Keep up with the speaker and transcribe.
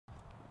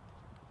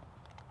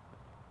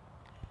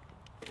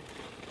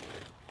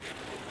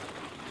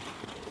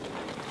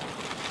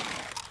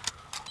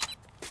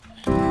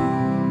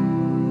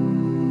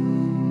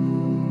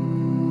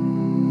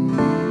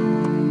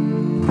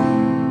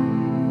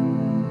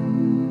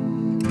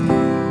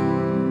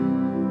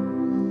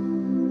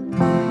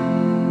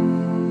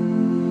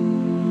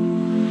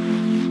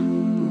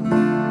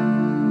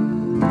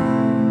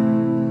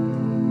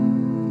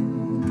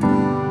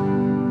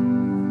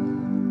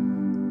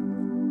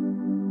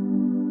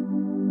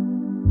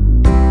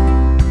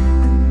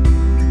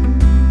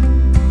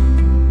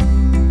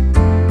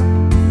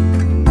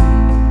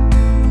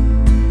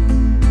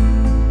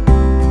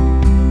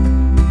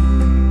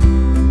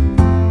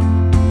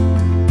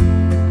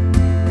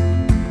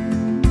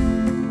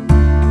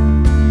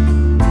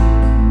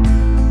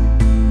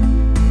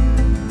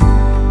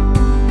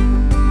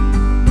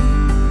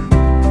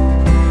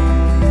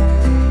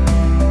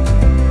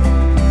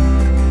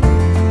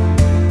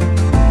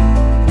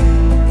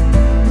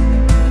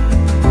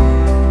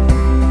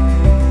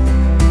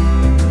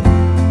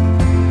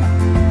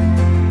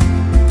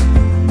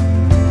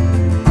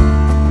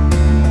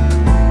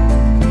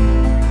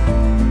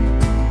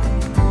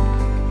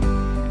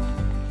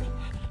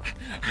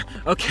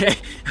Okay.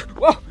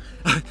 Whoa.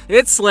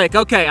 It's slick.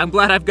 Okay, I'm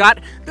glad I've got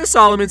the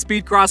Salomon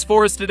Speedcross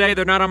 4s today.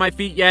 They're not on my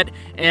feet yet.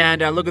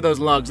 And look at those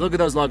lugs. Look at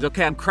those lugs.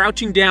 Okay, I'm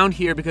crouching down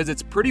here because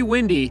it's pretty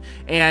windy.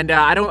 And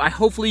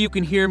hopefully you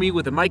can hear me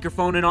with the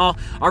microphone and all.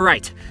 All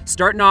right,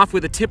 starting off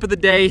with a tip of the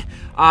day.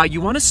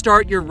 You want to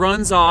start your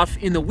runs off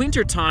in the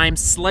wintertime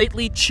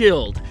slightly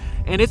chilled.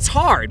 And it's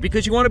hard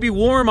because you want to be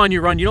warm on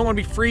your run. You don't want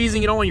to be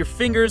freezing. You don't want your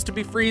fingers to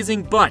be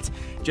freezing. But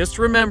just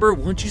remember,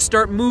 once you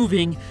start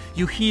moving,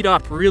 you heat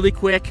up really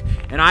quick.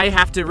 And I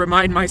have to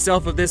remind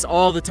myself of this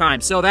all the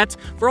time. So that's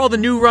for all the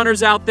new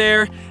runners out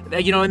there.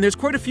 You know, and there's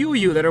quite a few of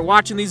you that are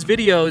watching these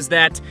videos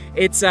that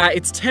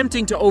it's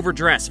tempting to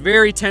overdress.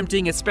 Very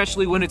tempting,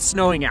 especially when it's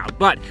snowing out.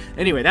 But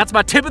anyway, that's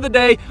my tip of the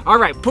day. All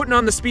right, putting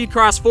on the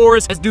Speedcross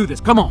 4s. Let's do this.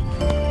 Come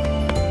on.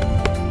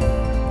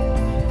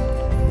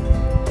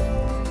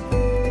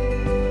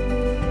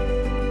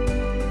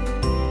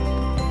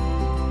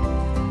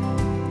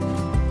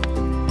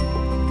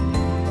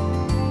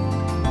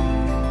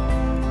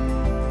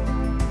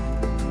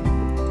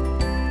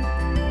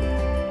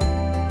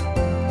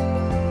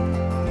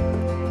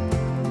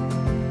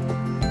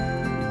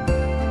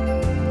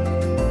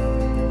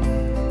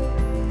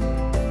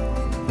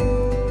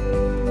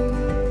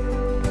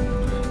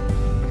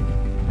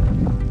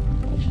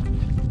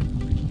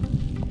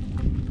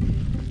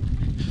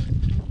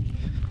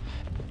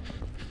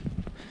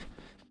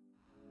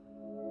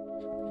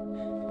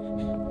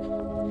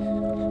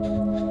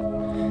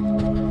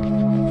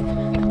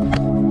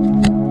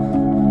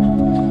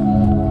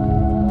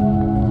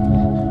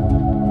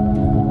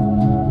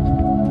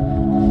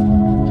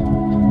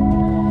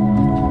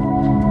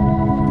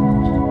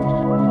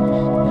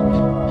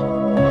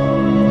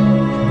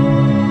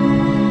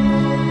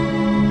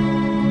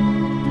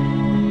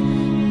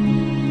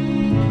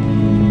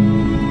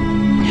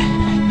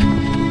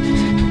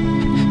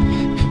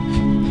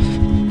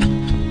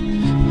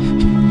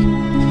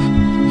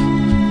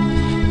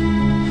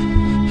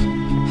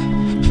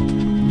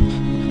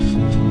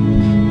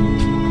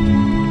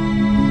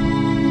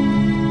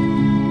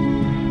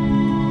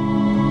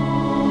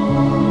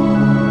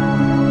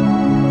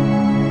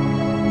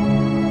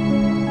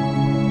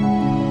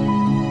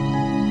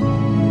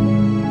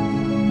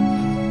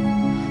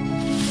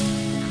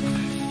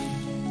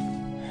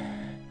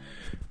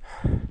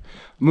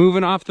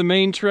 Moving off the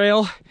main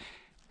trail,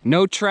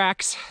 no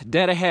tracks,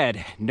 dead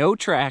ahead. No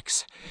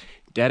tracks,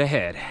 dead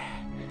ahead.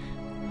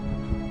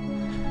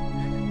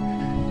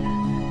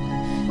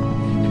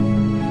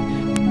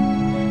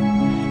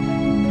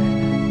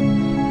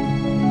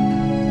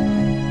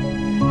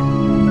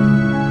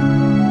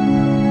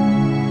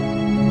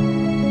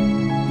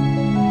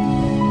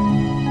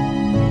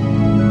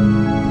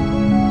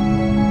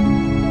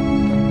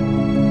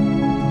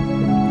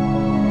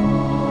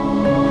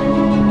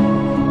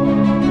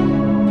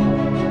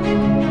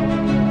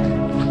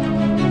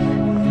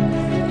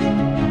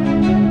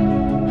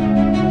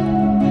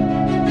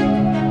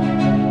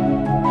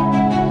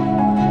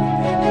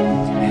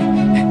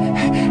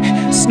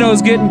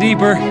 Snow's getting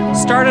deeper.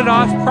 Started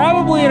off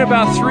probably at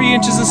about 3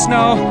 inches of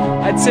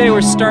snow. I'd say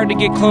we're starting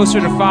to get closer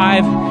to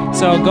 5.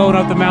 So going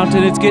up the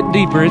mountain, it's getting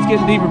deeper. It's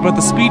getting deeper, but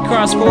the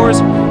Speedcross 4s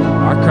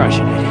are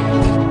crushing it.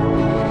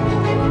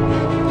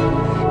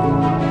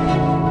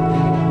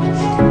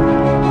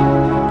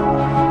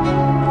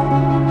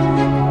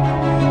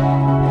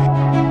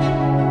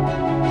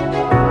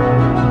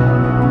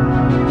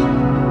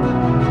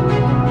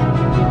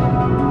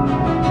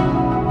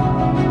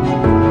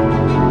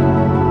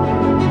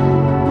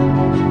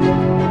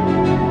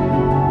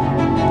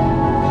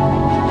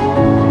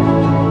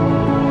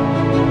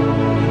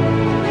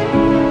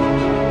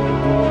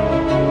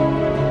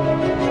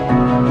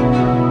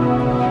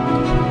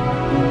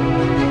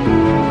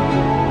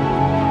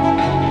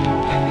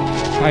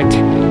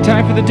 Alright,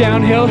 time for the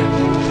downhill.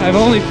 I've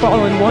only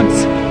fallen once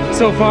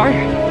so far.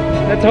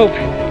 Let's hope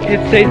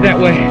it stays that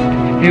way.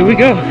 Here we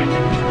go.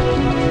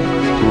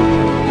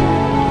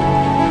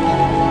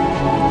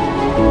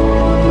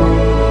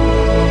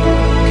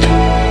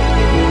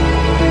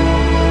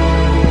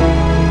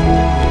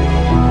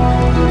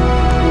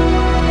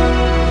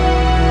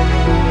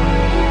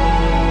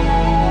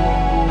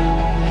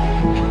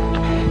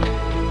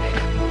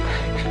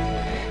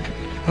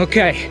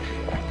 Okay,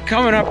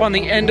 coming up on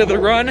the end of the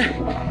run,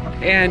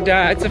 and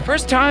it's the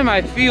first time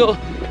I feel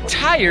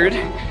tired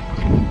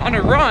on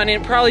a run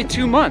in probably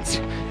 2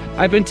 months.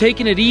 I've been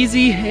taking it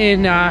easy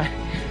in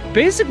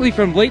basically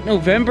from late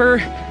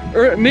November,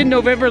 or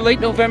mid-November,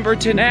 late November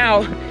to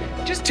now,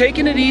 just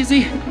taking it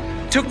easy.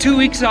 Took 2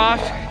 weeks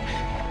off,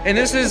 and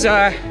this is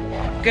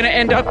gonna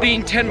end up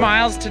being 10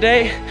 miles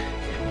today.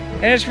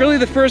 And it's really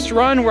the first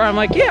run where I'm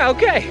like, yeah,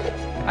 okay,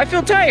 I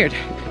feel tired.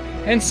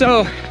 And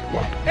so,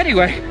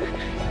 anyway,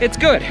 it's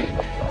good.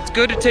 It's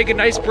good to take a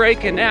nice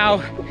break and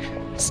now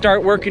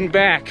start working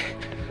back.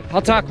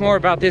 I'll talk more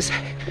about this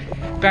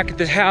back at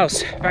the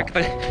house, back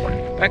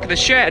at the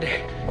shed.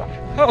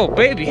 Oh,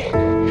 baby,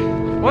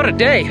 what a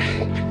day.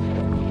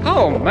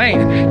 Oh,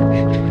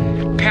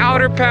 man.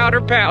 Powder,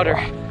 powder, powder.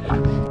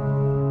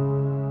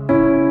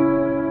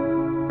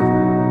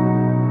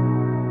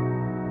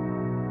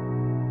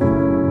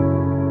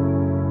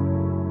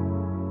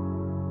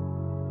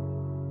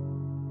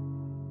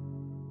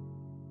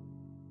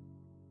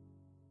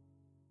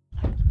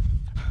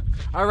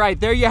 All right,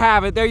 there you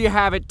have it. There you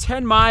have it.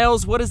 10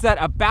 miles. What is that?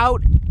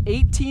 About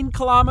 18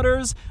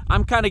 kilometers?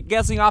 I'm kind of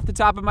guessing off the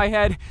top of my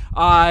head.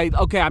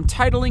 Okay, I'm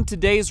titling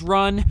today's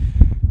run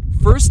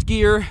First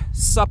Gear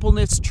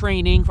Suppleness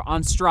Training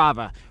on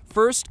Strava.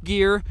 First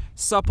Gear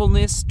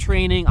Suppleness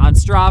Training on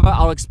Strava.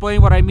 I'll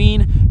explain what I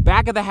mean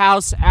back of the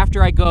house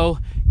after I go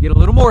get a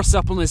little more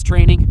suppleness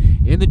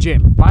training in the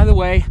gym. By the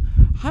way,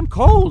 I'm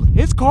cold.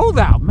 It's cold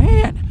out,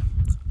 man.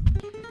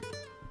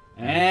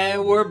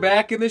 And we're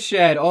back in the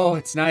shed. Oh,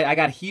 it's nice. I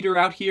got a heater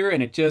out here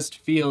and it just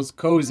feels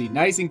cozy.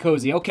 Nice and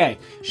cozy. Okay,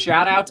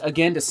 shout out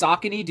again to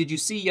Saucony. Did you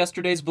see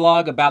yesterday's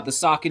vlog about the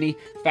Saucony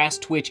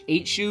Fast Twitch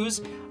 8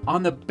 shoes?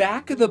 On the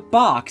back of the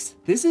box,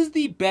 this is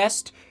the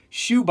best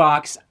shoe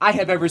box I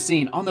have ever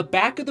seen. On the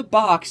back of the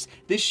box,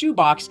 this shoe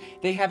box,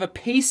 they have a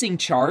pacing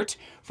chart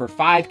for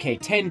 5K,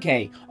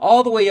 10K,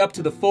 all the way up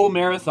to the full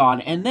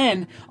marathon. And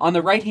then on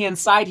the right-hand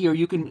side here,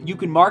 you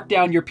can mark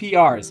down your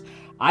PRs.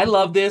 I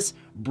love this.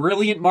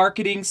 Brilliant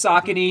marketing,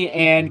 Saucony,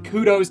 and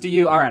kudos to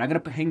you. All right, I'm going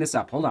to hang this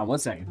up. Hold on one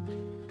second.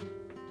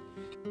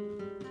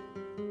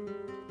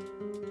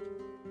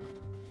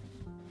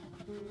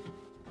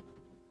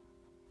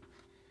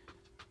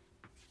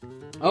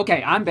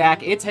 Okay, I'm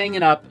back. It's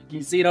hanging up.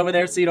 You see it over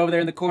there? See it over there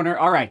in the corner?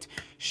 All right.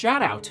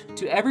 Shout out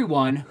to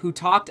everyone who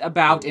talked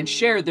about and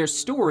shared their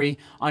story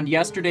on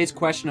yesterday's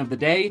question of the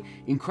day.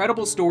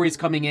 Incredible stories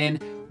coming in.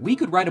 We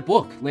could write a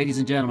book, ladies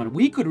and gentlemen.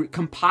 We could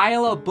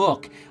compile a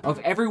book of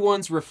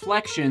everyone's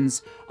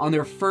reflections on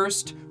their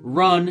first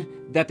run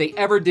that they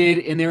ever did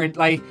in their,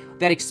 like,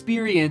 that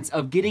experience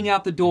of getting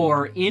out the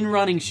door in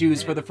running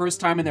shoes for the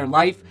first time in their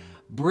life.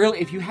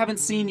 Brilliant. If you haven't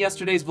seen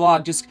yesterday's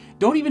vlog, just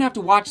don't even have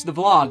to watch the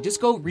vlog.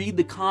 Just go read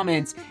the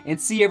comments and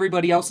see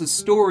everybody else's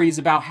stories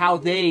about how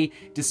they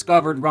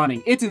discovered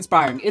running. It's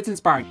inspiring. It's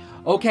inspiring.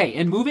 Okay,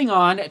 and moving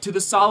on to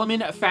the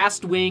Salomon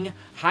Fast Wing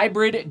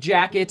Hybrid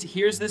Jacket.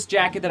 Here's this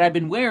jacket that I've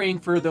been wearing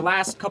for the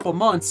last couple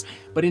months,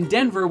 but in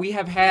Denver, we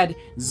have had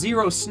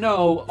 0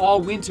 snow all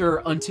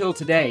winter until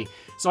today.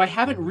 So I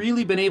haven't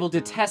really been able to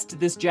test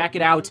this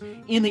jacket out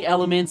in the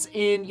elements,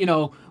 in, you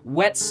know,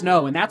 wet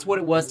snow. And that's what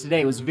it was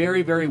today. It was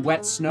very, very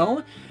wet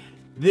snow.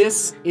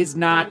 This is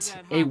not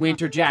a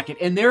winter jacket,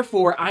 and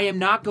therefore I am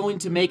not going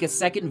to make a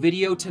second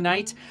video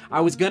tonight.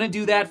 I was gonna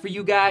do that for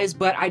you guys,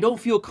 but I don't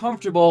feel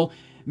comfortable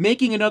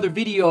making another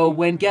video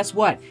when, guess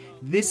what?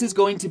 This is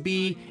going to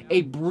be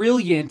a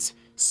brilliant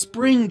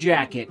spring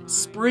jacket.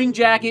 Spring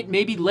jacket,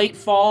 maybe late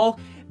fall.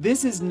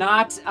 This is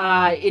not,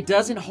 it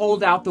doesn't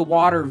hold out the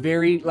water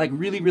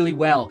really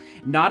well.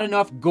 Not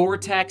enough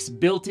Gore-Tex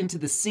built into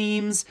the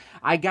seams.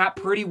 I got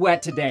pretty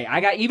wet today.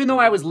 Even though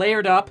I was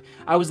layered up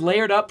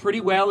pretty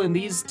well in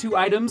these two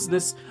items,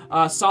 this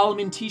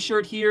Salomon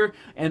t-shirt here,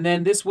 and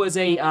then this was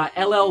a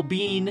LL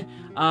Bean,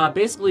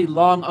 basically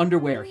long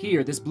underwear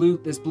here, this blue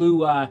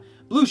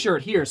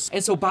shirt here.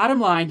 And so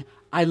bottom line,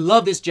 I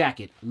love this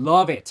jacket,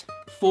 love it.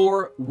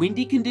 For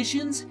windy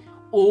conditions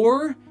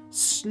or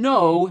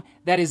snow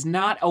that is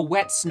not a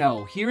wet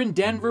snow. Here in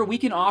Denver, we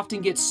can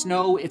often get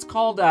snow. It's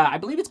called, I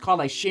believe it's called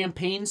like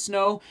champagne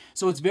snow.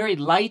 So it's very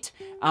light.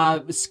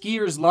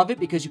 Skiers love it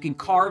because you can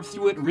carve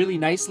through it really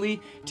nicely.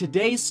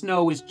 Today's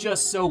snow is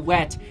just so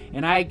wet,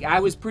 and I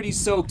was pretty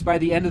soaked by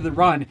the end of the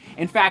run.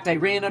 In fact, I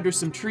ran under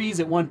some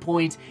trees at one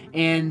point,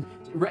 and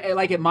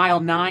like at mile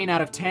 9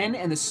 out of 10,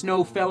 and the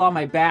snow fell on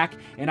my back,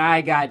 and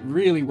I got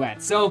really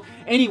wet. So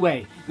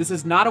anyway, this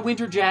is not a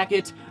winter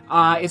jacket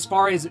as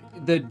far as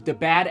the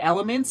bad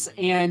elements,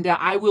 and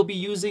I will be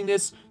using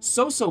this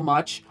so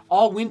much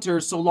all winter,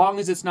 so long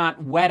as it's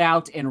not wet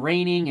out and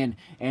raining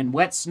and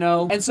wet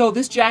snow. And so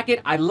this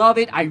jacket, I love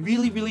it. I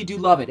really do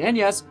love it. And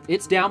yes,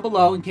 it's down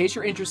below in case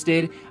you're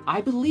interested.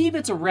 I believe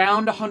it's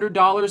around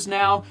 $100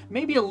 now,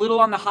 maybe a little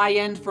on the high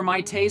end for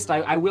my taste.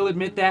 I will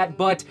admit that,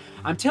 but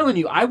I'm telling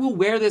you, I will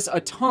wear this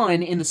a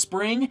ton in the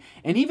spring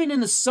and even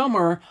in the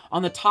summer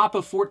on the top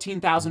of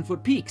 14,000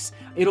 foot peaks.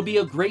 It'll be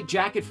a great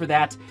jacket for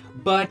that,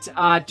 but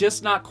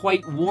just not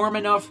quite warm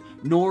enough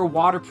nor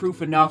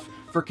waterproof enough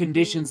for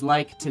conditions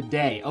like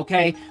today,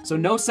 okay? So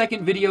no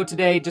second video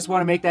today, just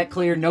want to make that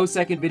clear, no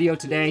second video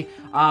today.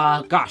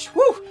 Gosh,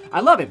 whew, I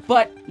love it,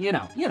 but you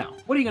know,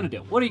 what are you gonna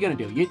do? What are you gonna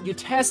do? You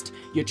test,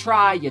 you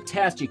try, you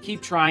test, you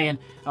keep trying.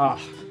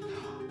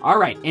 All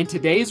right, and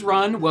today's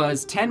run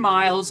was 10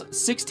 miles,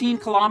 16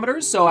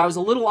 kilometers, so I was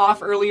a little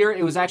off earlier.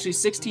 It was actually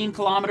 16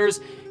 kilometers,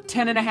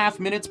 10.5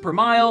 minutes per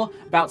mile,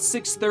 about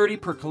 6:30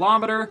 per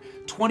kilometer,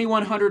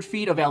 2,100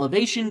 feet of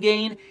elevation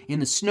gain in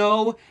the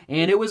snow,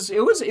 and it was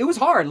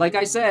hard. Like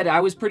I said,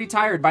 I was pretty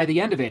tired by the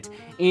end of it,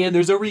 and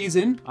there's a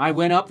reason. I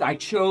went up, I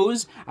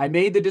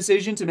made the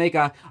decision to make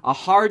a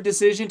hard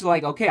decision to,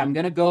 like, okay, I'm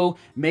gonna go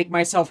make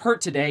myself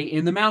hurt today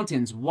in the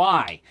mountains.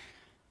 Why?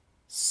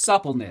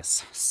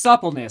 Suppleness.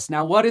 Suppleness.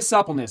 Now, what is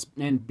suppleness?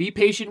 And be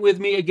patient with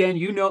me again.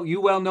 You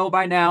well know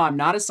by now, I'm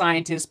not a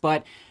scientist,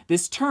 but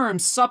this term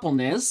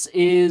suppleness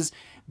is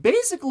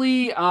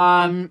basically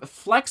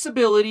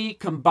flexibility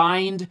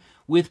combined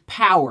with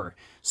power.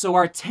 So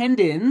our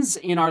tendons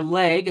in our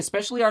leg,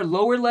 especially our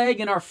lower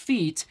leg and our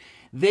feet,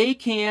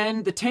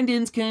 the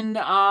tendons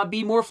can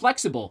be more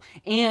flexible,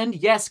 and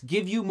yes,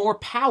 give you more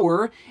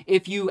power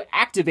if you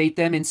activate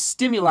them and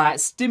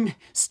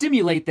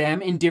stimulate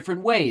them in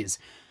different ways.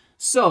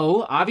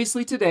 So,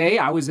 obviously today,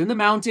 I was in the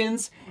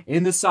mountains,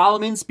 in the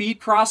Salomon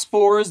Speedcross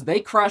 4s, they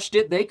crushed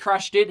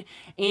it,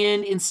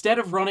 and instead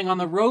of running on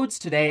the roads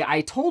today,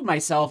 I told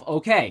myself,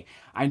 okay,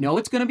 I know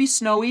it's going to be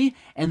snowy,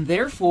 and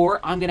therefore,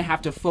 I'm going to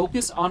have to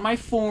focus on my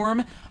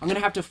form, I'm going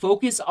to have to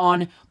focus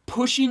on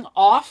pushing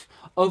off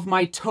of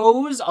my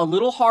toes a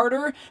little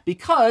harder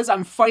because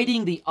I'm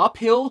fighting the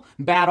uphill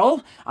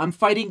battle. I'm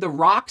fighting the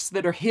rocks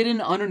that are hidden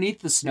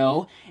underneath the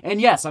snow.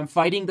 And yes, I'm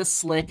fighting the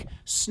slick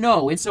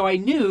snow. And so I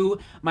knew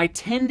my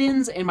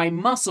tendons and my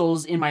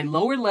muscles in my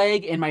lower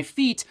leg and my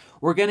feet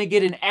were going to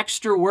get an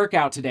extra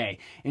workout today.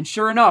 And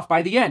sure enough,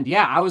 by the end,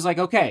 yeah, I was like,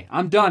 okay,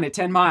 I'm done at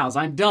 10 miles.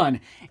 I'm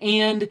done.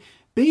 And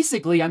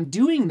basically, I'm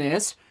doing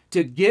this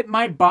to get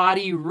my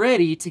body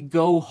ready to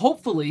go,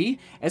 hopefully,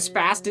 as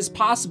fast as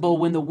possible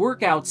when the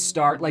workouts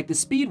start, like the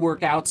speed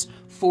workouts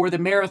for the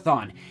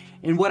marathon.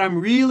 And what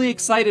I'm really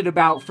excited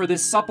about for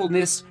this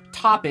suppleness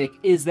topic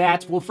is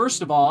that, well,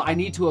 first of all, I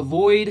need to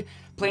avoid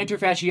plantar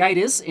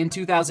fasciitis in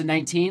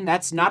 2019.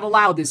 That's not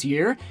allowed this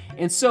year.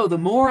 And so the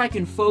more I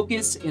can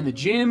focus in the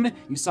gym,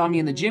 you saw me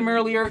in the gym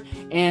earlier,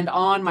 and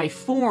on my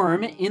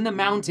form in the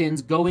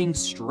mountains going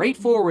straight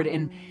forward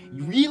and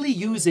really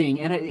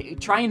using,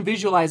 and try and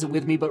visualize it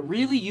with me, but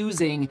really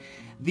using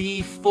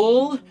the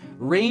full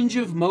range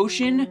of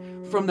motion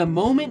from the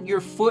moment your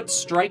foot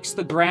strikes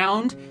the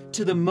ground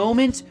to the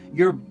moment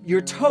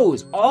your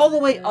toes, all the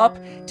way up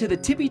to the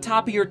tippy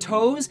top of your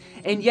toes.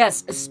 And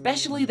yes,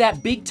 especially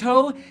that big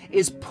toe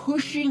is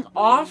pushing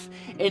off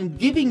and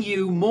giving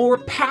you more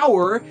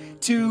power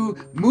to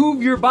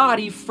move your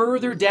body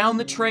further down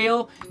the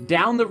trail,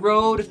 down the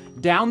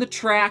road, down the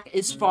track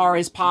as far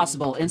as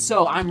possible. And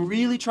so I'm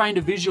really trying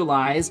to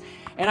visualize,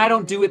 and I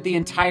don't do it the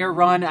entire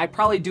run. I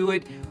probably do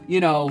it,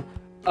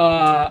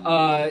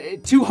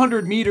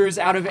 200 meters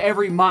out of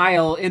every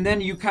mile, and then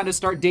you kind of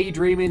start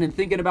daydreaming and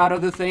thinking about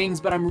other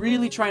things, but I'm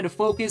really trying to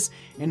focus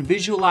and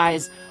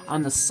visualize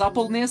on the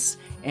suppleness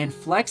and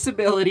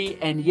flexibility,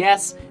 and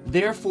yes,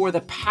 therefore the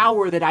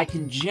power that I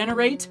can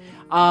generate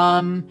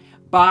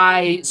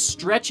by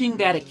stretching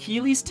that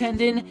Achilles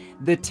tendon,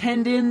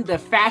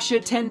 the fascia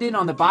tendon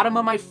on the bottom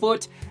of my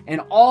foot,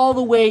 and all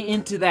the way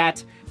into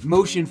that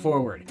motion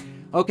forward.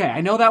 Okay,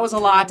 I know that was a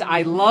lot.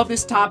 I love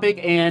this topic,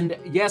 and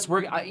yes,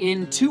 we're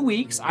in 2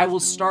 weeks, I will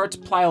start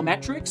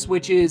plyometrics,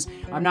 which is,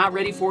 I'm not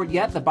ready for it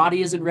yet. The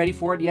body isn't ready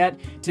for it yet.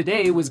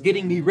 Today was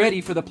getting me ready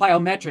for the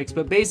plyometrics,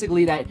 but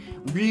basically that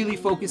really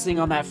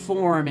focusing on that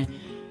form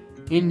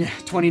in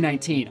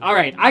 2019. All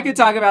right, I could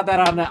talk about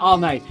that all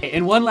night.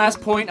 And one last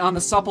point on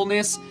the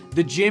suppleness,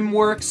 the gym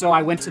work. So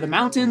I went to the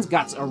mountains,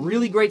 got a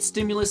really great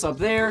stimulus up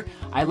there.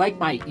 I like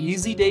my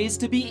easy days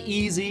to be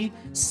easy,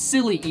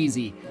 silly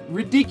easy,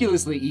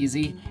 ridiculously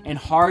easy, and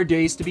hard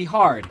days to be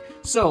hard.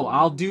 So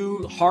I'll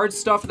do hard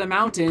stuff in the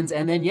mountains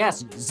and then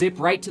yes, zip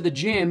right to the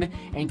gym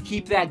and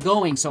keep that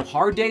going. So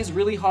hard days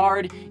really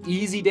hard,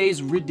 easy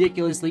days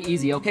ridiculously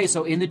easy. Okay,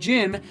 so in the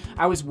gym,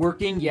 I was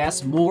working,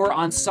 yes, more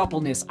on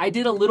suppleness. I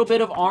did a little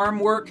bit of arm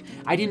work.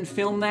 I didn't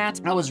film that.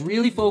 I was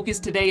really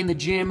focused today in the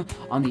gym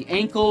on the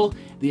ankle,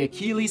 the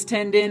Achilles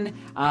tendon,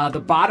 the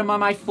bottom of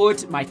my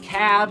foot, my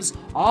calves,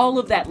 all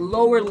of that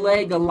lower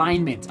leg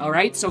alignment, all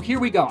right? So here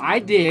we go.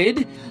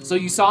 So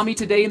you saw me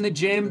today in the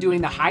gym doing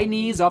the high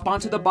knees up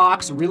onto the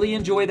box, really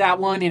enjoy that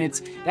one,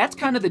 and that's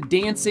kind of the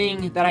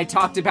dancing that I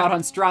talked about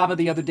on Strava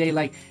the other day,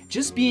 like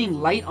just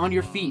being light on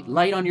your feet,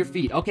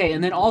 Okay,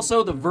 and then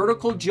also the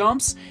vertical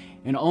jumps,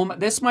 and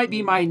this might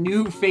be my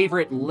new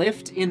favorite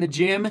lift in the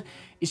gym.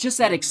 It's just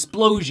that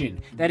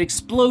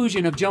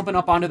explosion of jumping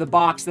up onto the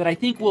box that I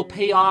think will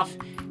pay off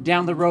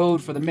down the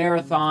road for the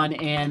marathon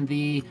and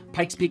the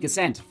Pikes Peak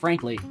ascent,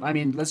 frankly. I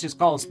mean, let's just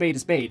call a spade a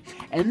spade.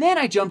 And then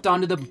I jumped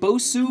onto the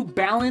Bosu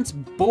balance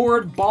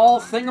board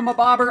ball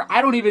thingamabobber.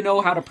 I don't even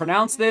know how to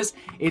pronounce this.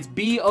 It's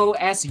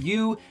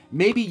B-O-S-U.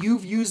 Maybe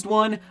you've used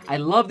one. I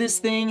love this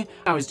thing.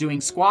 I was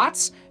doing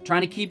squats,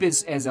 trying to keep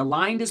as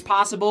aligned as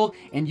possible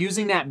and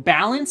using that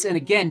balance, and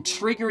again,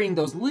 triggering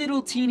those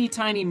little teeny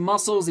tiny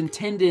muscles and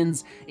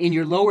tendons in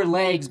your lower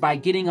legs by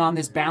getting on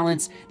this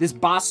balance, this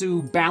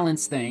Bosu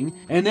balance thing.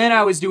 And then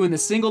I was doing the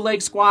single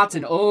leg squats,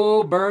 and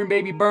oh, burn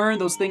baby burn,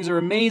 those things are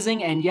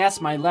amazing. And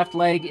yes, my left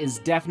leg is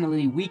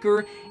definitely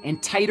weaker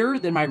and tighter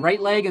than my right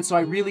leg, and so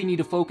I really need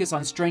to focus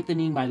on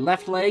strengthening my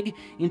left leg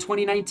in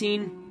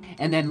 2019.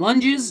 And then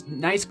lunges,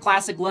 nice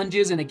classic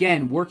lunges, and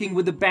again, working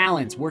with the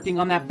balance, working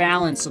on that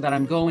balance so that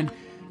I'm going,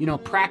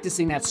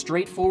 practicing that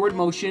straightforward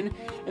motion.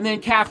 And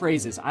then calf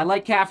raises. I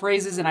like calf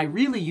raises, and I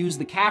really use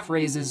the calf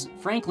raises,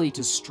 frankly,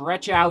 to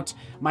stretch out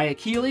my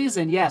Achilles,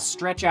 and yes,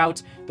 stretch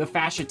out the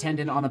fascia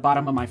tendon on the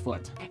bottom of my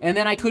foot. And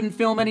then I couldn't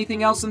film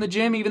anything else in the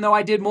gym, even though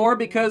I did more,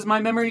 because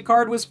my memory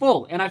card was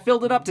full, and I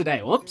filled it up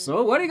today. Whoops,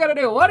 so what do you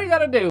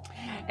gotta do?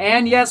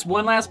 And yes,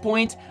 one last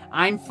point,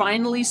 I'm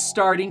finally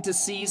starting to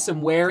see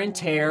some wear and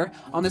tear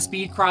on the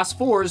Speedcross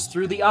 4s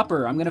through the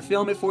upper. I'm gonna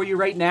film it for you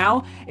right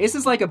now. This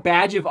is like a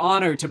badge of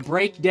honor to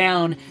break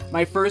down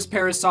my first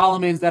pair of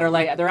Salomons that are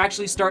like, they're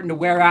actually starting to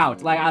wear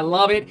out. Like, I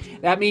love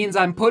it. That means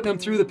I'm putting them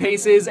through the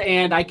paces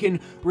and I can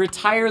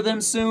retire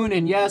them soon.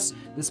 And yes,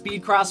 the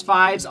Speedcross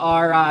 5s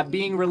are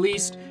being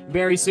released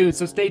very soon,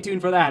 so stay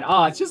tuned for that.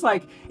 Oh, it's just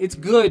like, it's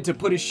good to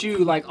put a shoe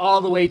like all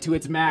the way to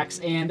its max,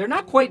 and they're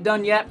not quite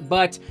done yet,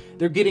 but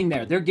they're getting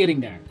there. They're getting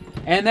there.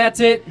 And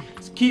that's it.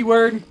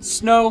 Keyword,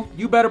 snow.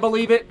 You better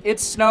believe it.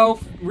 It's snow.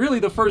 Really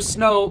the first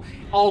snow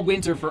all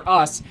winter for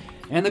us.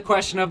 And the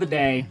question of the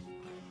day,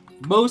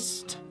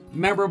 most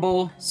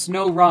memorable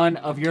snow run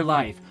of your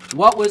life.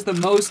 What was the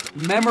most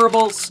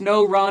memorable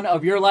snow run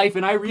of your life?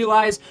 And I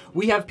realize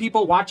we have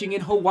people watching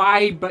in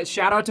Hawaii, but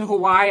shout out to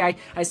Hawaii.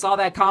 I saw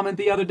that comment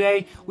the other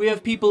day. We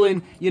have people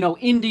in,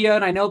 India,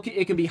 and I know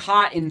it can be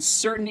hot in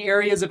certain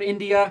areas of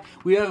India.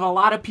 We have a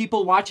lot of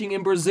people watching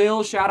in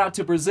Brazil. Shout out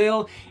to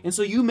Brazil. And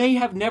so you may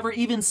have never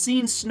even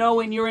seen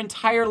snow in your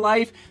entire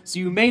life, so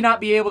you may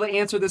not be able to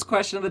answer this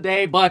question of the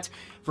day, but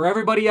for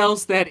everybody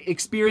else that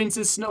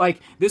experiences snow,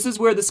 like, this is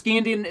where the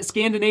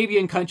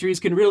Scandinavian countries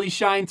can really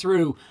shine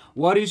through.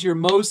 What is your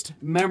most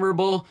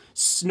memorable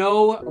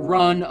snow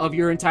run of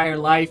your entire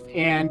life?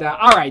 And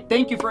all right,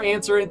 thank you for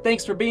answering.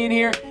 Thanks for being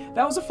here.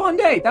 That was a fun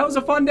day. That was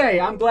a fun day.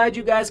 I'm glad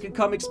you guys could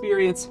come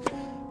experience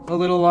a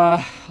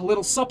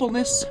little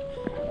suppleness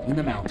in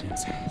the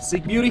mountains.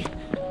 Seek beauty,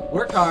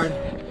 work hard,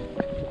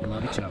 and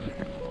love each other.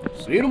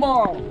 See you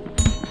tomorrow.